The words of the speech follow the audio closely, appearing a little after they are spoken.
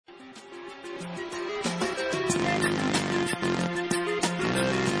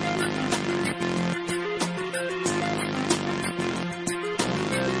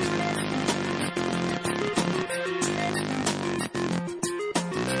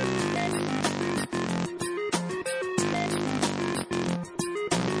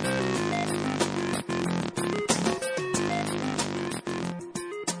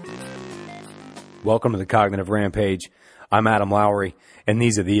Welcome to the Cognitive Rampage. I'm Adam Lowry, and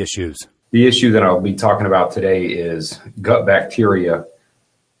these are the issues. The issue that I'll be talking about today is gut bacteria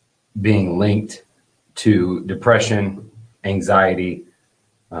being linked to depression, anxiety,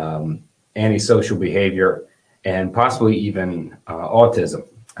 antisocial behavior, and possibly even autism.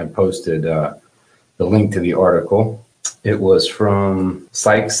 I posted the link to the article. It was from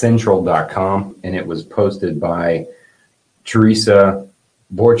psychcentral.com, and it was posted by Teresa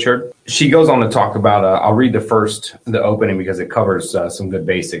Borchard. She goes on to talk about, I'll read the opening because it covers some good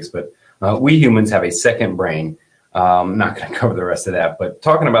basics, but we humans have a second brain. I'm not going to cover the rest of that, but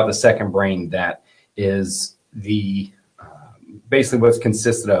talking about the second brain, that is the basically what's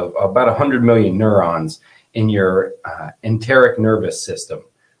consisted of about 100 million neurons in your enteric nervous system,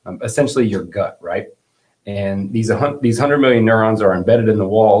 essentially your gut, right? And these 100 million neurons are embedded in the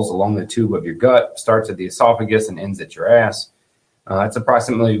walls along the tube of your gut, starts at the esophagus and ends at your ass. It's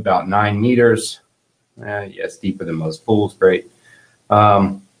approximately about 9 meters. It's deeper than most pools. Great. As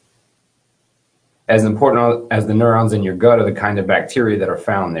important as the neurons in your gut are the kind of bacteria that are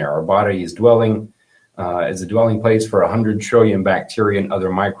found there. Our body is a dwelling place for 100 trillion bacteria and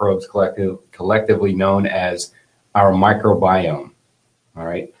other microbes, collectively known as our microbiome. All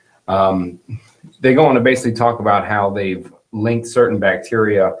right. They go on to basically talk about how they've linked certain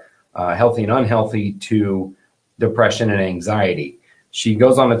bacteria, healthy and unhealthy, to depression and anxiety. She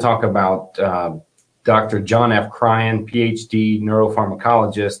goes on to talk about Dr. John F. Cryan, PhD,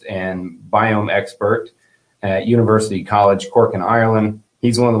 neuropharmacologist and biome expert at University College Cork in Ireland.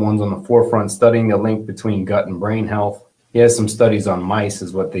 He's one of the ones on the forefront studying the link between gut and brain health. He has some studies on mice,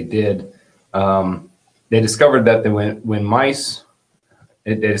 is what they did. They discovered that when the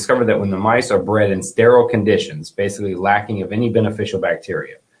mice are bred in sterile conditions, basically lacking of any beneficial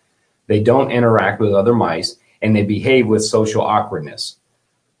bacteria, they don't interact with other mice, and they behave with social awkwardness.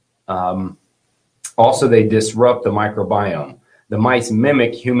 Also, they disrupt the microbiome. The mice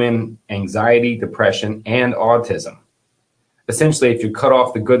mimic human anxiety, depression, and autism. Essentially, if you cut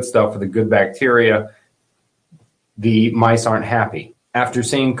off the good stuff for the good bacteria, the mice aren't happy. After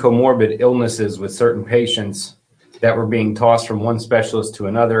seeing comorbid illnesses with certain patients that were being tossed from one specialist to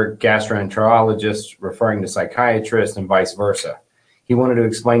another, gastroenterologists referring to psychiatrists, and vice versa, he wanted to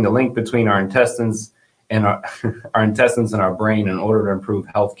explain the link between our intestines and our brain in order to improve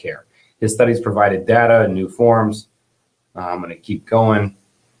healthcare. His studies provided data in new forms. I'm going to keep going.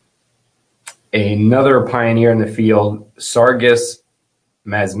 Another pioneer in the field, Sargis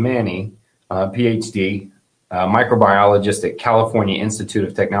Mazmani, PhD, microbiologist at California Institute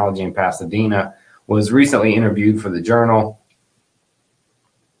of Technology in Pasadena, was recently interviewed for the journal.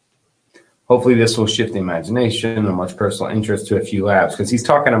 Hopefully this will shift the imagination and much personal interest to a few labs, because he's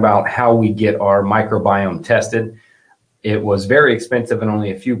talking about how we get our microbiome tested. It was very expensive and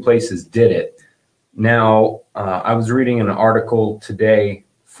only a few places did it. Now, I was reading an article today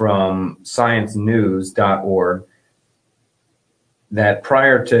from sciencenews.org that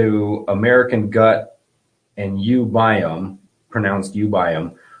prior to American Gut and Ubiome, pronounced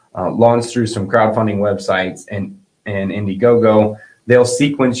Ubiome, launched through some crowdfunding websites and Indiegogo, they'll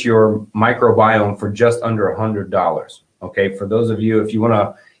sequence your microbiome for just under $100. Okay, for those of you, if you want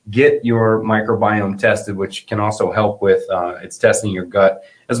to get your microbiome tested, which can also help with it's testing your gut,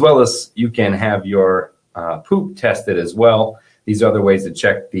 as well as you can have your poop tested as well. These are other ways to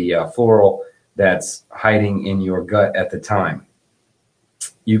check the floral that's hiding in your gut at the time.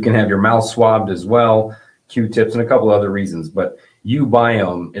 You can have your mouth swabbed as well, Q-tips, and a couple other reasons. But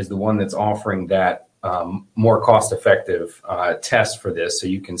Ubiome is the one that's offering that more cost-effective test for this, so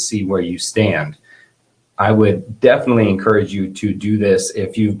you can see where you stand. I would definitely encourage you to do this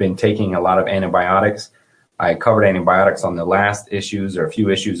if you've been taking a lot of antibiotics. I covered antibiotics on the last issues or a few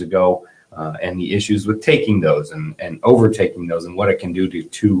issues ago, and the issues with taking those and overtaking those and what it can do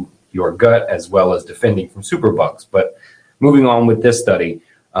to your gut, as well as defending from superbugs. But moving on with this study,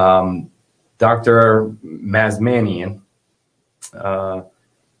 Dr. Mazmanian,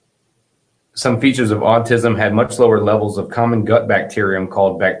 some features of autism had much lower levels of common gut bacterium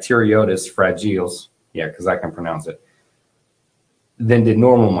called Bacteroides fragilis, because I can pronounce it, than did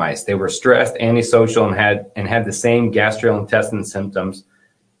normal mice. They were stressed, antisocial, and had the same gastrointestinal symptoms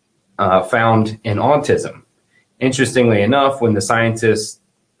found in autism. Interestingly enough, when the scientists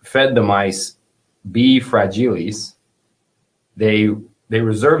fed the mice B. fragilis, they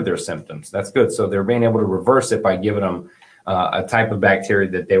reserved their symptoms. That's good. So they're being able to reverse it by giving them a type of bacteria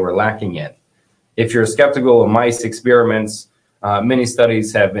that they were lacking in. If you're skeptical of mice experiments, many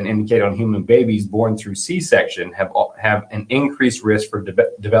studies have been indicated on human babies born through C-section have an increased risk for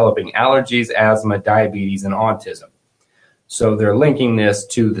developing allergies, asthma, diabetes, and autism. So they're linking this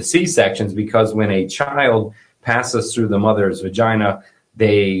to the C-sections because when a child passes through the mother's vagina,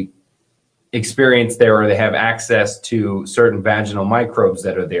 they experience there or they have access to certain vaginal microbes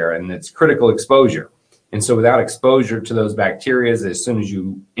that are there, and it's critical exposure. And so without exposure to those bacteria, as soon as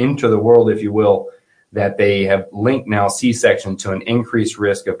you enter the world, if you will, that they have linked now C-section to an increased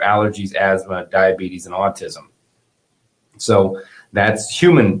risk of allergies, asthma, diabetes, and autism. So that's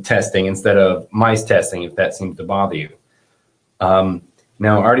human testing instead of mice testing, if that seems to bother you.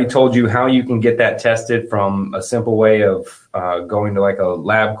 Now, I already told you how you can get that tested from a simple way of going to like a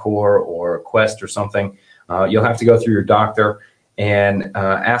LabCorp or Quest or something. You'll have to go through your doctor and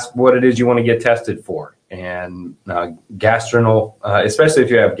ask what it is you want to get tested for. And gastronal, especially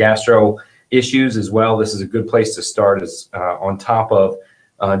if you have gastro issues as well, this is a good place to start is on top of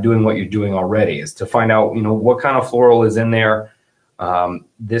doing what you're doing already, is to find out, what kind of floral is in there.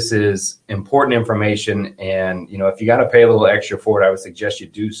 This is important information, and if you got to pay a little extra for it, I would suggest you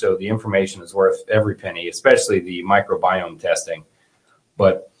do so. The information is worth every penny, especially the microbiome testing.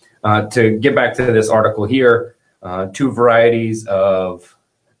 But to get back to this article here, 2 varieties of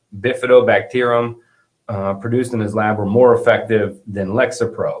Bifidobacterium produced in his lab were more effective than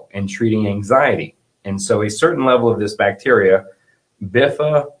Lexapro in treating anxiety. And so a certain level of this bacteria,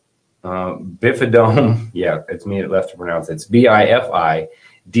 Bifidome, yeah, it's me that left to pronounce it. It's Bifido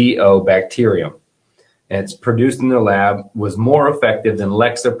bacterium. And it's produced in the lab was more effective than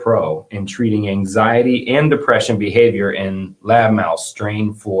Lexapro in treating anxiety and depression behavior in lab mouse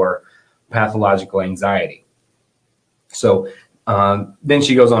strain for pathological anxiety. So then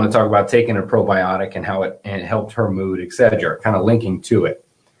she goes on to talk about taking a probiotic and how it helped her mood, etc., kind of linking to it.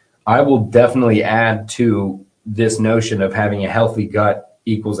 I will definitely add to this notion of having a healthy gut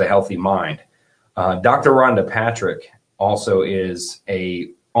equals a healthy mind. Dr. Rhonda Patrick also is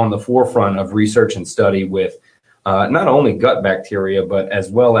on the forefront of research and study with not only gut bacteria, but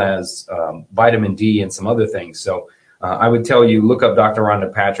as well as vitamin D and some other things. So I would tell you, look up Dr.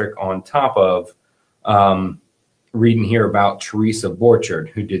 Rhonda Patrick on top of reading here about Teresa Borchard,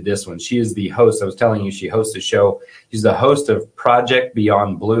 who did this one. She is the host. I was telling you, she hosts a show. She's the host of Project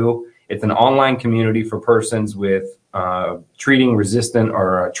Beyond Blue. It's an online community for persons with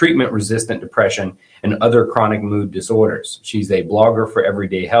treatment-resistant depression and other chronic mood disorders. She's a blogger for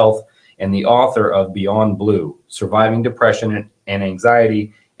Everyday Health and the author of Beyond Blue, Surviving Depression and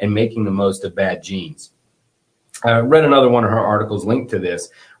Anxiety and Making the Most of Bad Genes. I read another one of her articles linked to this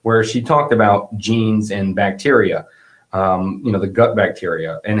where she talked about genes and bacteria, the gut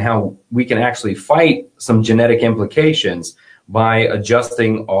bacteria, and how we can actually fight some genetic implications by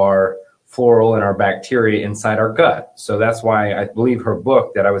adjusting our floral and our bacteria inside our gut. So that's why I believe her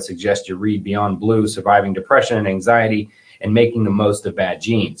book that I would suggest you read, Beyond Blue, Surviving Depression and Anxiety and Making the Most of Bad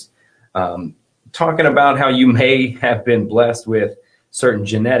Genes. Talking about how you may have been blessed with certain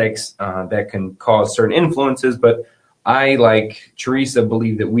genetics that can cause certain influences, but I, like Teresa,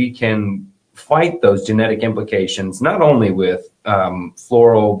 believe that we can fight those genetic implications, not only with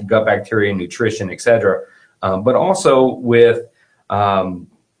floral, gut bacteria, nutrition, etc., but also with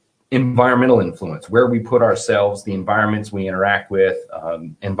environmental influence, where we put ourselves, the environments we interact with,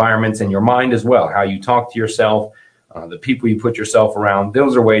 environments in your mind as well, how you talk to yourself, the people you put yourself around.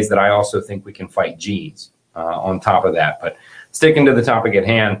 Those are ways that I also think we can fight genes on top of that. But sticking to the topic at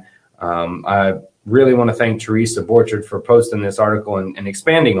hand, I really want to thank Teresa Borchard for posting this article and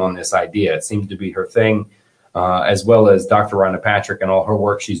expanding on this idea. It seems to be her thing, as well as Dr. Rhonda Patrick and all her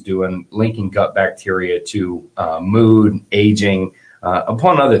work she's doing, linking gut bacteria to mood, aging,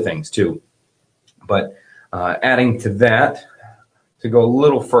 upon other things too. But adding to that, to go a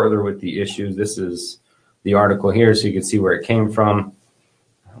little further with the issues, this is the article here so you can see where it came from.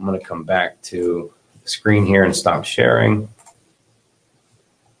 I'm going to come back to the screen here and stop sharing.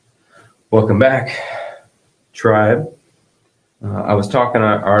 Welcome back, tribe. I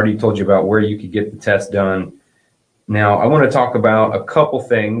already told you about where you could get the test done. Now, I want to talk about a couple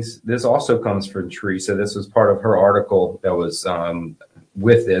things. This also comes from Teresa. This was part of her article that was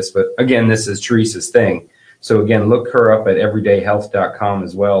with this. But again, this is Teresa's thing. So again, look her up at everydayhealth.com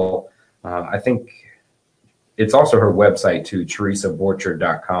as well. I think it's also her website too,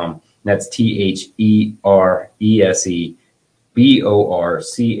 teresaborchard.com. That's ThereseBorchard.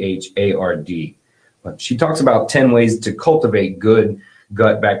 But she talks about 10 ways to cultivate good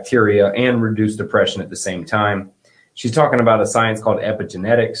gut bacteria and reduce depression at the same time. She's talking about a science called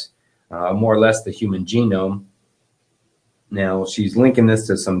epigenetics, more or less the human genome. Now, she's linking this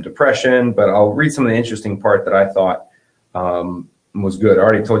to some depression, but I'll read some of the interesting part that I thought was good. I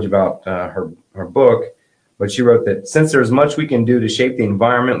already told you about her book, but she wrote that since there's much we can do to shape the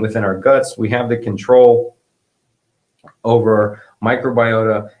environment within our guts, we have the control over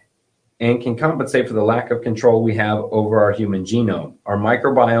microbiota and can compensate for the lack of control we have over our human genome. Our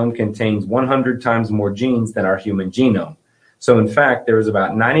microbiome contains 100 times more genes than our human genome. So in fact, there is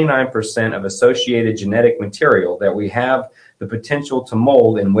about 99% of associated genetic material that we have the potential to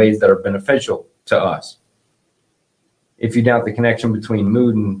mold in ways that are beneficial to us. If you doubt the connection between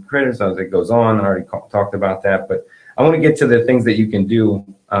mood and critters, as it goes on, I already talked about that, but I want to get to the things that you can do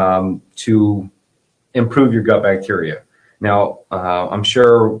to improve your gut bacteria. Now, I'm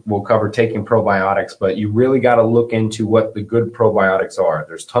sure we'll cover taking probiotics, but you really got to look into what the good probiotics are.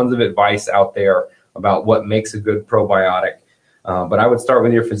 There's tons of advice out there about what makes a good probiotic, but I would start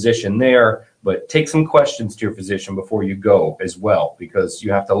with your physician there, but take some questions to your physician before you go as well, because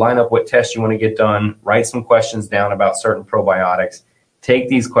you have to line up what tests you want to get done, write some questions down about certain probiotics, take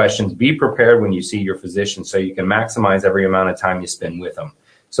these questions, be prepared when you see your physician so you can maximize every amount of time you spend with them.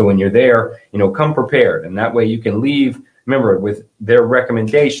 So when you're there, come prepared, and that way you can leave. Remember, with their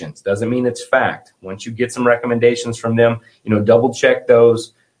recommendations, doesn't mean it's fact. Once you get some recommendations from them, double check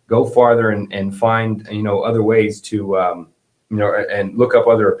those, go farther and find, other ways to, and look up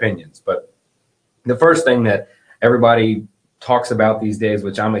other opinions. But the first thing that everybody talks about these days,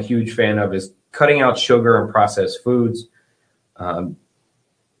 which I'm a huge fan of, is cutting out sugar and processed foods.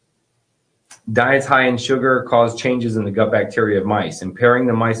 Diets high in sugar cause changes in the gut bacteria of mice, impairing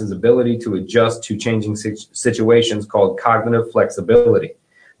the mice's ability to adjust to changing situations called cognitive flexibility.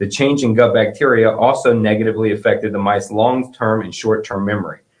 The change in gut bacteria also negatively affected the mice's long-term and short-term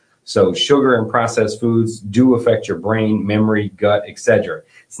memory. So sugar and processed foods do affect your brain, memory, gut, etc.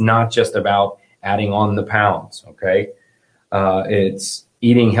 It's not just about adding on the pounds, okay? It's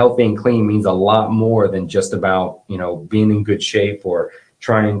eating healthy and clean means a lot more than just about, being in good shape or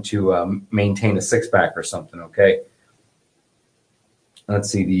trying to maintain a six-pack or something, okay?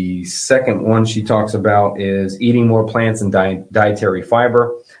 Let's see, the second one she talks about is eating more plants and dietary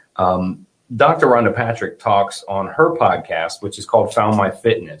fiber. Dr. Rhonda Patrick talks on her podcast, which is called Found My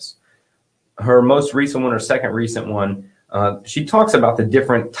Fitness. Her most recent one or second recent one, she talks about the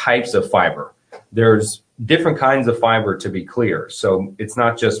different types of fiber. There's different kinds of fiber, to be clear. So it's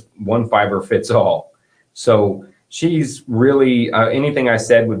not just one fiber fits all. So she's really, anything I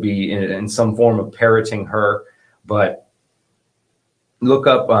said would be in some form of parroting her, but look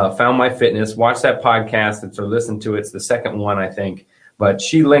up Found My Fitness, watch that podcast, or listen to it. It's the second one, I think. But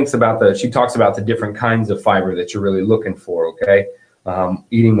she talks about the different kinds of fiber that you're really looking for, okay?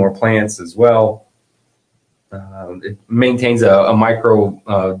 Eating more plants as well. It maintains a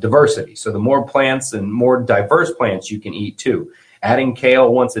micro diversity. So the more plants and more diverse plants you can eat too. Adding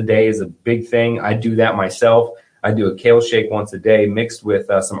kale once a day is a big thing. I do that myself. I do a kale shake once a day mixed with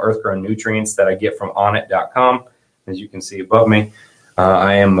some earth-grown nutrients that I get from onnit.com, as you can see above me.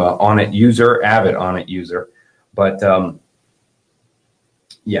 I am an Onnit user, avid Onnit user. But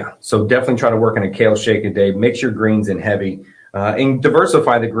yeah, so definitely try to work in a kale shake a day. Mix your greens in heavy and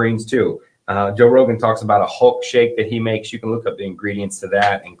diversify the greens too. Joe Rogan talks about a Hulk shake that he makes. You can look up the ingredients to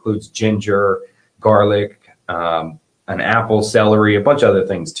that. It includes ginger, garlic, an apple, celery, a bunch of other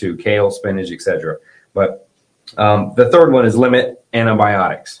things too, kale, spinach, etc. But the third one is limit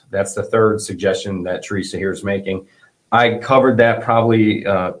antibiotics. That's the third suggestion that Teresa here is making. I covered that probably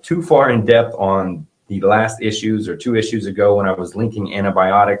too far in depth on the last issues or 2 issues ago when I was linking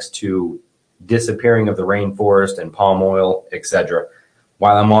antibiotics to disappearing of the rainforest and palm oil, etc.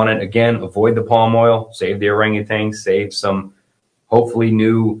 While I'm on it, again, avoid the palm oil, save the orangutans, save some hopefully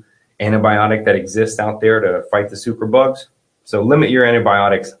new antibiotic that exists out there to fight the superbugs. So limit your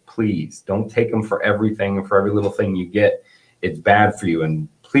antibiotics, please. Don't take them for everything and for every little thing you get. It's bad for you. And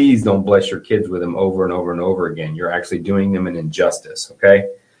please don't bless your kids with them over and over and over again. You're actually doing them an injustice, okay?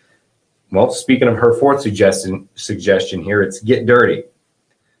 Well, speaking of her fourth suggestion here, it's get dirty.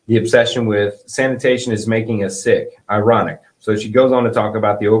 The obsession with sanitation is making us sick. Ironic. So she goes on to talk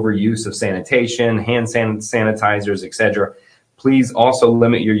about the overuse of sanitation, hand sanitizers, etc. Please also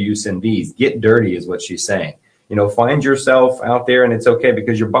limit your use in these. Get dirty is what she's saying. Find yourself out there, and it's okay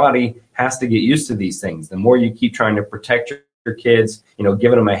because your body has to get used to these things. The more you keep trying to protect your kids,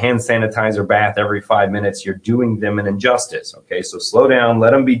 giving them a hand sanitizer bath every 5 minutes, you're doing them an injustice. Okay, so slow down,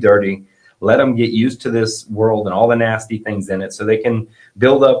 let them be dirty, let them get used to this world and all the nasty things in it so they can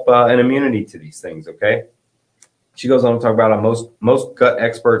build up an immunity to these things, okay? She goes on to talk about how most gut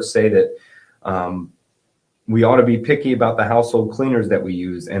experts say that we ought to be picky about the household cleaners that we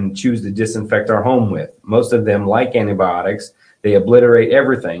use and choose to disinfect our home with. Most of them, like antibiotics, they obliterate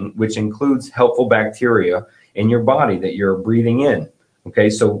everything, which includes helpful bacteria in your body that you're breathing in. Okay,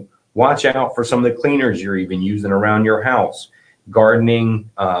 so watch out for some of the cleaners you're even using around your house. Gardening,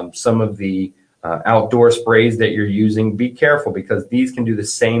 some of the outdoor sprays that you're using, be careful because these can do the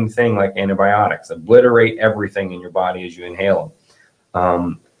same thing like antibiotics, obliterate everything in your body as you inhale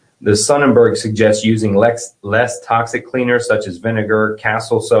them. The Sonnenberg suggests using less toxic cleaners such as vinegar,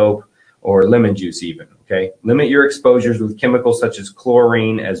 Castle soap, or lemon juice even, okay? Limit your exposures with chemicals such as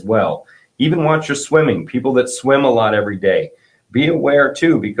chlorine as well. Even watch your swimming. People that swim a lot every day, be aware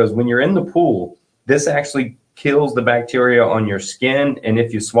too, because when you're in the pool, this actually kills the bacteria on your skin. And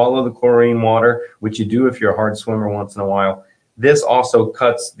if you swallow the chlorine water, which you do if you're a hard swimmer once in a while, this also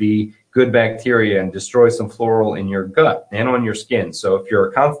cuts the good bacteria and destroys some floral in your gut and on your skin. So if you're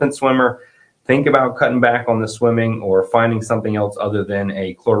a constant swimmer, think about cutting back on the swimming or finding something else other than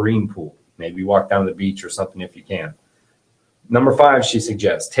a chlorine pool. Maybe walk down the beach or something if you can. Number 5, she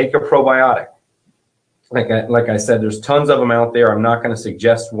suggests, take a probiotic. Like I said, there's tons of them out there. I'm not going to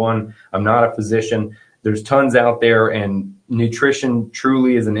suggest one. I'm not a physician. There's tons out there, and nutrition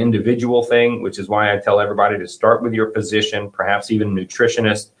truly is an individual thing, which is why I tell everybody to start with your physician, perhaps even a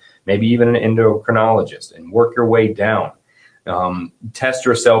nutritionist, maybe even an endocrinologist, and work your way down. Test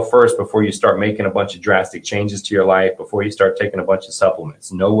yourself first before you start making a bunch of drastic changes to your life, before you start taking a bunch of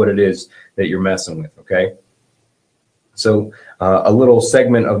supplements. Know what it is that you're messing with, okay? So a little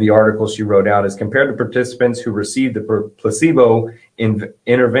segment of the article she wrote out is compared to participants who received the placebo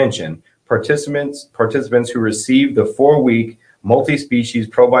intervention, participants who received the 4-week multi-species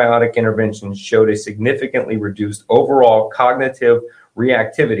probiotic intervention showed a significantly reduced overall cognitive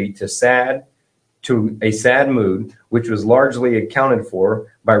reactivity to a sad mood, which was largely accounted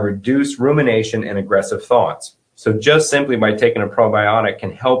for by reduced rumination and aggressive thoughts. So just simply by taking a probiotic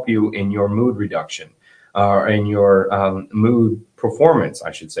can help you in your mood reduction, in your mood performance,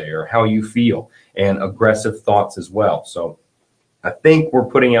 I should say, or how you feel, and aggressive thoughts as well. So I think we're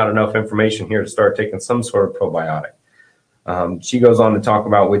putting out enough information here to start taking some sort of probiotic. She goes on to talk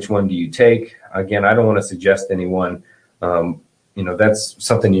about which one do you take. Again, I don't want to suggest anyone. That's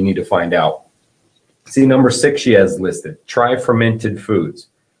something you need to find out. See, number 6 she has listed, try fermented foods.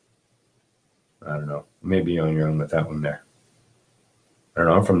 I don't know. Maybe you're on your own with that one there. I don't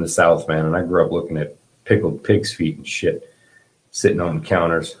know. I'm from the South, man, and I grew up looking at pickled pig's feet and shit sitting on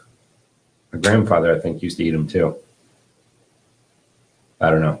counters. My grandfather, I think, used to eat them too. I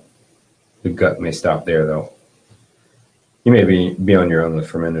don't know. The gut may stop there, though. You may be on your own with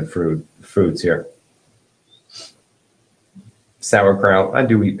fermented foods here. Sauerkraut. I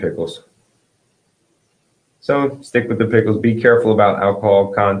do eat pickles. So stick with the pickles. Be careful about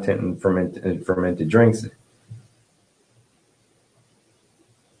alcohol content in fermented drinks.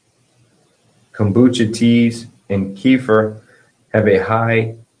 Kombucha teas and kefir have a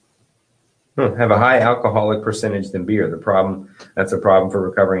high alcoholic percentage than beer. That's a problem for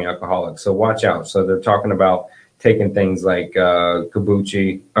recovering alcoholics. So watch out. So they're talking about taking things like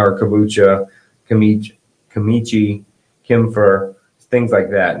kombucha, kimichi, kimfer, things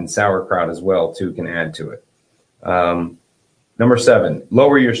like that, and sauerkraut as well too can add to it. Number 7,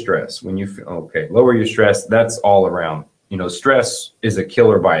 lower your stress. When you feel okay, lower your stress. That's all around. Stress is a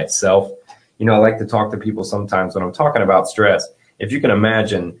killer by itself. I like to talk to people sometimes when I'm talking about stress. If you can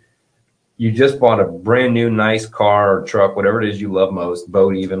imagine, you just bought a brand new nice car or truck, whatever it is you love most,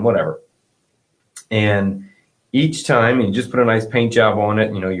 boat even, whatever. And each time you just put a nice paint job on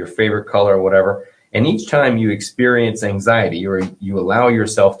it, your favorite color or whatever. And each time you experience anxiety, or you allow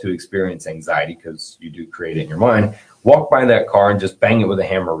yourself to experience anxiety, because you do create it in your mind, walk by that car and just bang it with a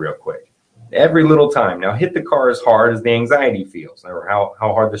hammer real quick. Every little time. Now hit the car as hard as the anxiety feels, or how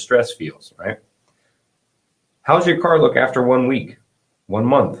hard the stress feels, right? How's your car look after 1 week, 1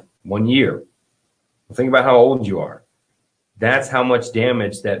 month, 1 year? Think about how old you are. That's how much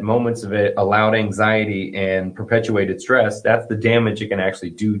damage that moments of it allowed anxiety and perpetuated stress, that's the damage it can actually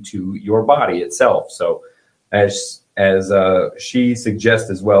do to your body itself. So as she suggests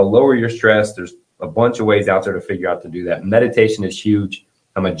as well, lower your stress. There's a bunch of ways out there to figure out to do that. Meditation is huge.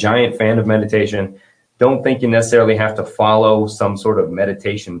 I'm a giant fan of meditation. Don't think you necessarily have to follow some sort of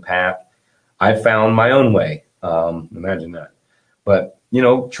meditation path. I found my own way. Imagine that. But,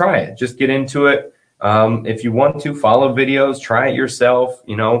 try it. Just get into it. If you want to follow videos, try it yourself.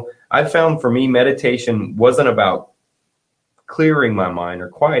 I found for me, meditation wasn't about clearing my mind or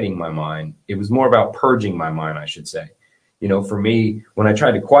quieting my mind. It was more about purging my mind, I should say. For me, when I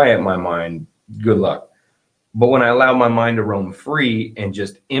tried to quiet my mind, good luck. But when I allowed my mind to roam free and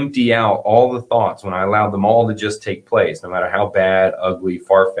just empty out all the thoughts, when I allowed them all to just take place, no matter how bad, ugly,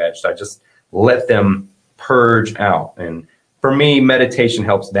 far-fetched, I just let them purge out. And for me, meditation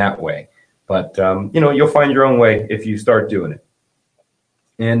helps that way. But, you'll find your own way if you start doing it.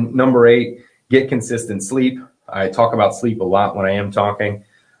 And number 8, get consistent sleep. I talk about sleep a lot when I am talking.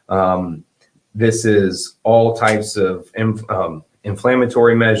 This is all types of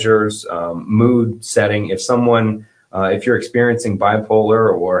inflammatory measures, mood setting. If you're experiencing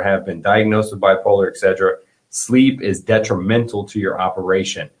bipolar or have been diagnosed with bipolar, etc., sleep is detrimental to your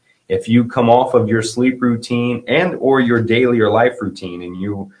operation. If you come off of your sleep routine and or your daily or life routine and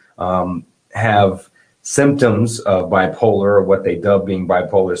you have symptoms of bipolar, or what they dub being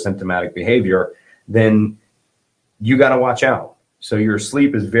bipolar symptomatic behavior, then you got to watch out. So your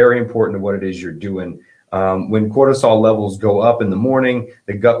sleep is very important to what it is you're doing. When cortisol levels go up in the morning,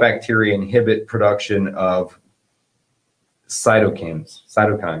 the gut bacteria inhibit production of cytokines.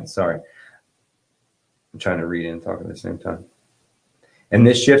 Sorry. I'm trying to read and talk at the same time. And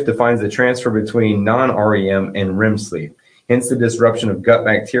this shift defines the transfer between non-REM and REM sleep. Hence, the disruption of gut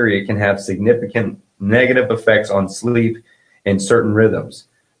bacteria can have significant negative effects on sleep and certain rhythms.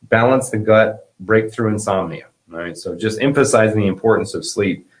 Balance the gut, break through insomnia. All right, so just emphasizing the importance of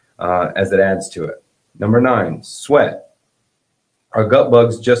sleep as it adds to it. Number 9, sweat. Our gut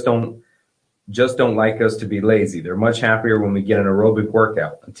bugs just don't like us to be lazy. They're much happier when we get an aerobic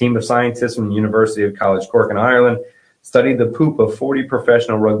workout. A team of scientists from the University of College Cork in Ireland studied the poop of 40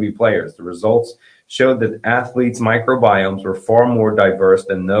 professional rugby players. The results showed that athletes' microbiomes were far more diverse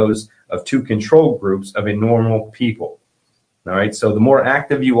than those of 2 control groups of a normal people. All right, so the more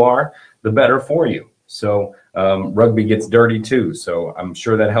active you are, the better for you. So rugby gets dirty too, so I'm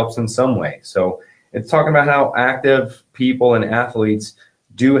sure that helps in some way. So it's talking about how active people and athletes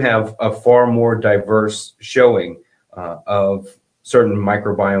do have a far more diverse showing of certain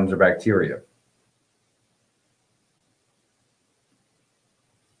microbiomes or bacteria.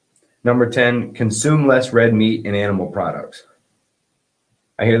 Number 10, consume less red meat and animal products.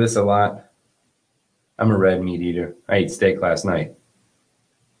 I hear this a lot. I'm a red meat eater. I ate steak last night.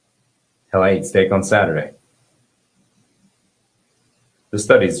 Hell, I ate steak on Saturday. The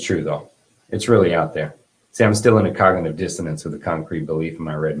study's true, though. It's really out there. See, I'm still in a cognitive dissonance with a concrete belief in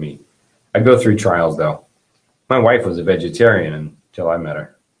my red meat. I go through trials, though. My wife was a vegetarian until I met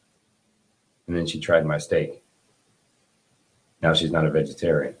her. And then she tried my steak. Now she's not a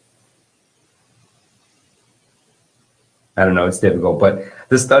vegetarian. I don't know, it's difficult, but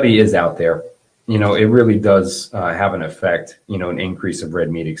the study is out there. You know, it really does have an effect, you know, an increase of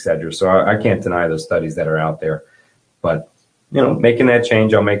red meat, etc. So I can't deny those studies that are out there. But, you know, making that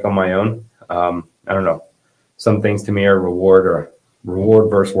change I'll make on my own. I don't know. Some things to me are reward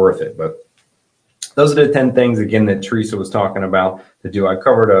versus worth it. But those are the 10 things, again, that Teresa was talking about to do. I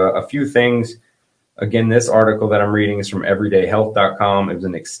covered a few things. Again, this article that I'm reading is from everydayhealth.com. It was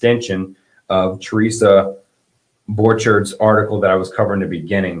an extension of Teresa Borchard's article that I was covering at the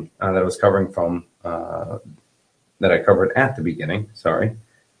beginning, that I covered at the beginning, sorry.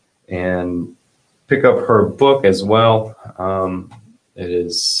 And pick up her book as well. It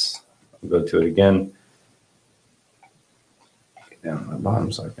is, I'll go to it again. Get down to the bottom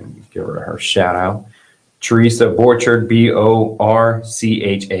so I can give her shout out. Teresa Borchard, Borchard.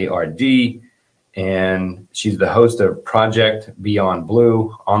 And she's the host of Project Beyond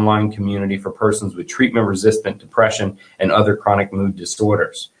Blue, online community for persons with treatment-resistant depression and other chronic mood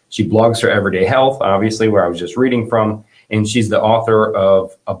disorders. She blogs for Everyday Health, obviously, where I was just reading from, and she's the author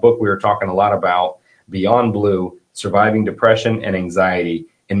of a book we were talking a lot about, Beyond Blue, Surviving Depression and Anxiety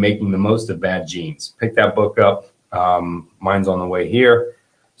and Making the Most of Bad Genes. Pick that book up. Mine's on the way here.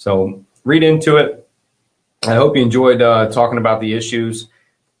 So read into it. I hope you enjoyed talking about the issues.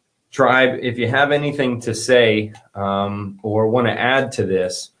 Tribe, if you have anything to say or want to add to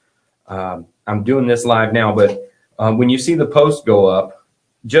this, I'm doing this live now, but when you see the post go up,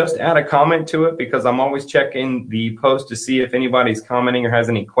 just add a comment to it because I'm always checking the post to see if anybody's commenting or has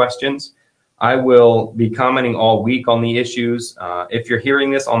any questions. I will be commenting all week on the issues. If you're hearing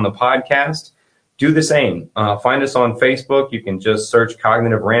this on the podcast, do the same. Find us on Facebook. You can just search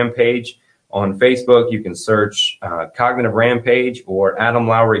Cognitive Rampage. On Facebook, you can search Cognitive Rampage or Adam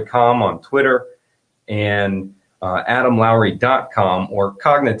Lowry Com on Twitter, and adamlowry.com or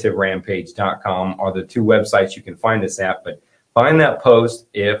cognitiverampage.com are the 2 websites you can find us at. But find that post.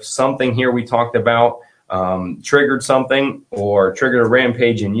 If something here we talked about triggered something or triggered a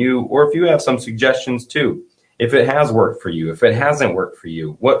rampage in you, or if you have some suggestions too, if it has worked for you, if it hasn't worked for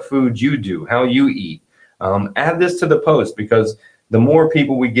you, what food you do, how you eat, add this to the post because the more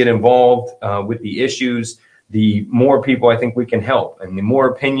people we get involved with the issues, the more people I think we can help. And the more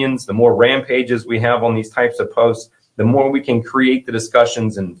opinions, the more rampages we have on these types of posts, the more we can create the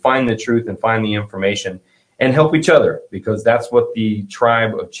discussions and find the truth and find the information and help each other, because that's what the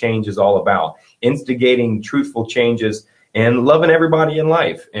tribe of change is all about. Instigating truthful changes and loving everybody in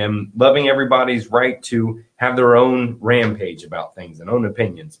life and loving everybody's right to have their own rampage about things and own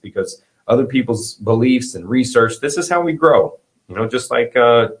opinions, because other people's beliefs and research. This is how we grow. Just like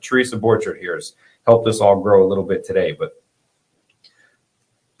Teresa Borchard here has helped us all grow a little bit today. But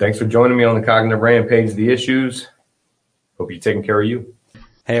thanks for joining me on the Cognitive Rampage, The Issues. Hope you're taking care of you.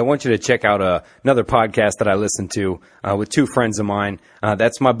 Hey, I want you to check out another podcast that I listen to with two friends of mine.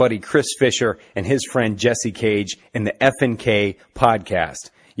 That's my buddy Chris Fisher and his friend Jesse Cage in the F&K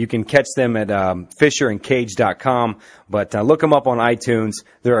podcast. You can catch them at fisherandcage.com, but look them up on iTunes.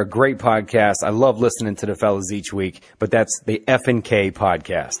 They're a great podcast. I love listening to the fellas each week, but that's the F&K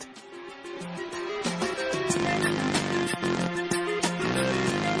podcast.